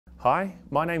Hi,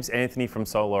 my name's Anthony from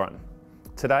SolarOn.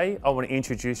 Today I want to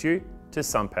introduce you to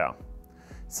SunPower.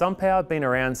 SunPower has been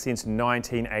around since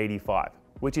 1985,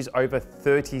 which is over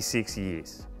 36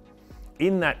 years.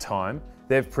 In that time,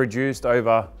 they've produced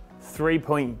over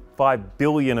 3.5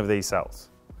 billion of these cells,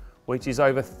 which is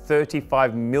over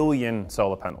 35 million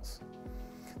solar panels.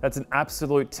 That's an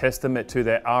absolute testament to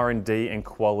their R&D and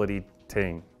quality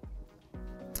team.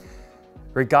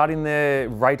 Regarding their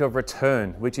rate of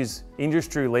return, which is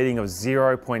industry leading of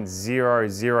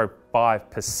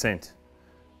 0.005%,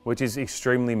 which is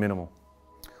extremely minimal.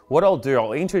 What I'll do,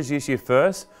 I'll introduce you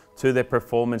first to their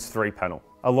Performance 3 panel.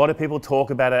 A lot of people talk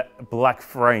about a black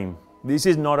frame. This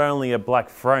is not only a black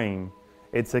frame,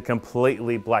 it's a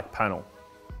completely black panel.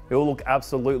 It will look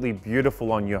absolutely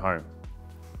beautiful on your home.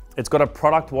 It's got a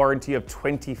product warranty of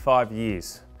 25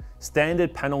 years.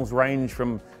 Standard panels range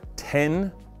from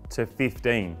 10 to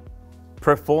 15.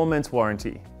 Performance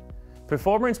warranty.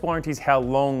 Performance warranty is how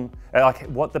long,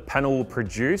 what the panel will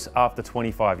produce after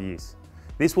 25 years.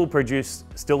 This will produce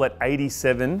still at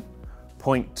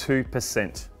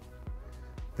 87.2%.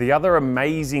 The other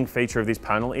amazing feature of this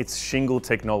panel, it's shingle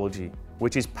technology,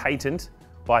 which is patented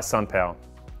by SunPower.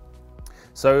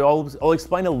 So I'll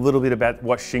explain a little bit about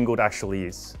what shingled actually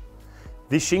is.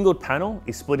 This shingled panel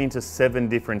is split into 7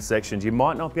 different sections. You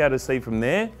might not be able to see from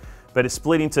there, but it's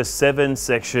split into 7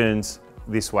 sections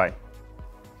this way.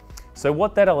 So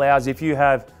what that allows, if you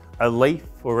have a leaf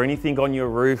or anything on your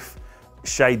roof,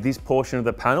 shade this portion of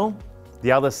the panel,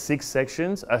 the other 6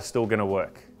 sections are still going to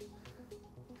work.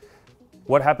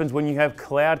 What happens when you have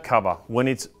cloud cover? When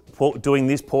it's doing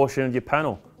this portion of your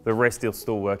panel, the rest is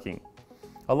still working.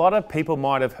 A lot of people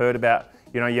might have heard about,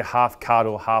 your half cut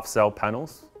or half cell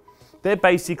panels. They're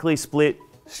basically split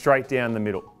straight down the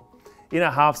middle. In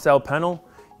a half cell panel,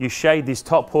 you shade this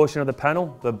top portion of the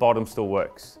panel, the bottom still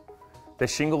works. The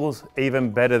shingle's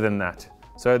even better than that.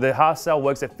 So the half cell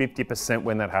works at 50%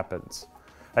 when that happens.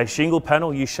 A shingle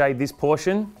panel, you shade this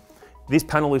portion, this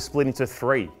panel is split into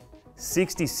 3.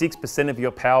 66% of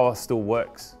your power still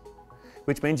works,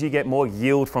 which means you get more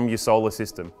yield from your solar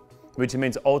system, which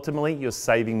means ultimately you're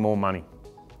saving more money.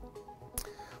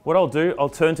 What I'll do, I'll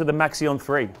turn to the Maxeon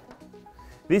 3.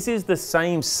 This is the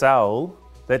same cell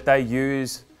that they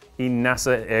use in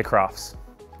NASA aircrafts.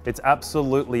 It's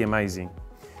absolutely amazing.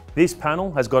 This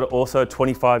panel has got also a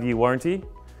 25-year warranty.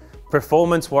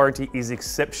 Performance warranty is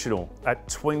exceptional at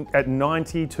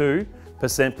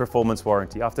 92% performance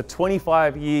warranty. After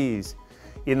 25 years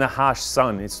in the harsh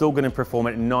sun, it's still going to perform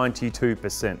at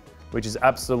 92%, which is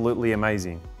absolutely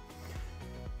amazing.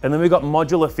 And then we've got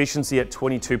module efficiency at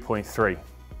 22.3.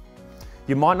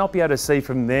 You might not be able to see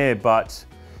from there, but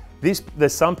the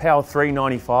SunPower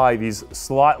 395 is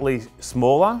slightly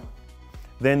smaller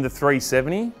than the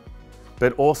 370,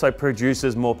 but also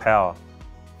produces more power.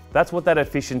 That's what that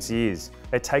efficiency is.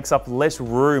 It takes up less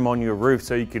room on your roof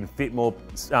so you can fit more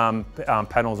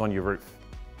panels on your roof.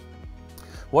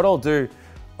 What I'll do,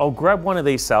 I'll grab one of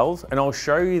these cells and I'll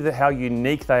show you how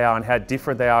unique they are and how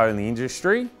different they are in the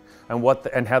industry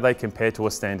and how they compare to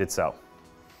a standard cell.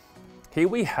 Here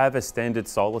we have a standard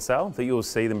solar cell that you'll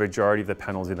see the majority of the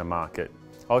panels in the market.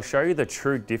 I'll show you the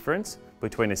true difference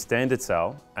between a standard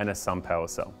cell and a SunPower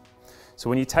cell. So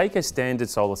when you take a standard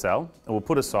solar cell, and we'll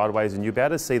put it sideways and you'll be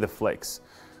able to see the flex.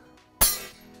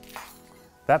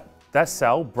 That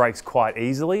cell breaks quite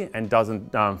easily and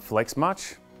doesn't flex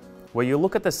much. Where you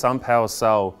look at the SunPower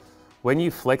cell, when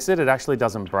you flex it, it actually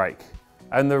doesn't break.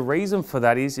 And the reason for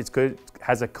that is it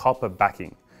has a copper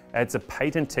backing. It's a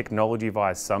patent technology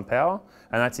via SunPower,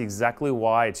 and that's exactly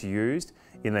why it's used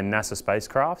in the NASA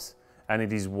spacecrafts, and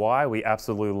it is why we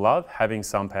absolutely love having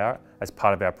SunPower as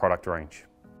part of our product range.